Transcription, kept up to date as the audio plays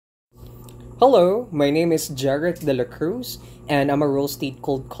Hello, my name is Jarek De La Cruz, and I'm a real estate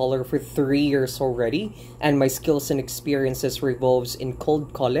cold caller for 3 years already, and my skills and experiences revolves in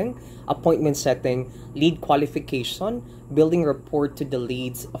cold calling, appointment setting, lead qualification, building rapport to the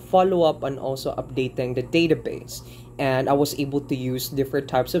leads, follow-up, and also updating the database. And I was able to use different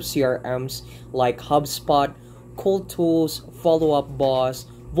types of CRMs like HubSpot, Cold Tools, Follow-Up Boss,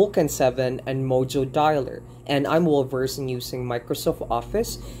 Vulcan 7, and Mojo Dialer. And I'm well versed in using Microsoft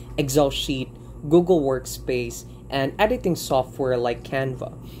Office, Excel sheet, Google Workspace, and editing software like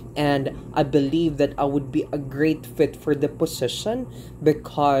Canva. And I believe that I would be a great fit for the position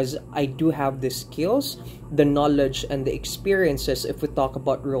because I do have the skills, the knowledge, and the experiences if we talk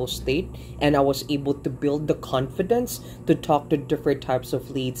about real estate. And I was able to build the confidence to talk to different types of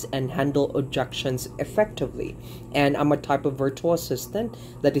leads and handle objections effectively. And I'm a type of virtual assistant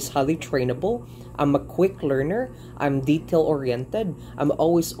that is highly trainable. I'm a quick learner. I'm detail oriented. I'm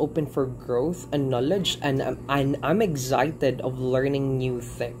always open for growth and knowledge, and I'm excited of learning new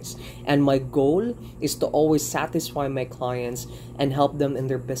things. And my goal is to always satisfy my clients and help them in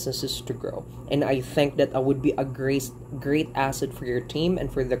their businesses to grow. And I think that I would be a great asset for your team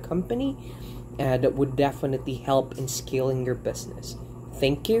and for the company, and it would definitely help in scaling your business.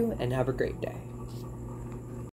 Thank you and have a great day.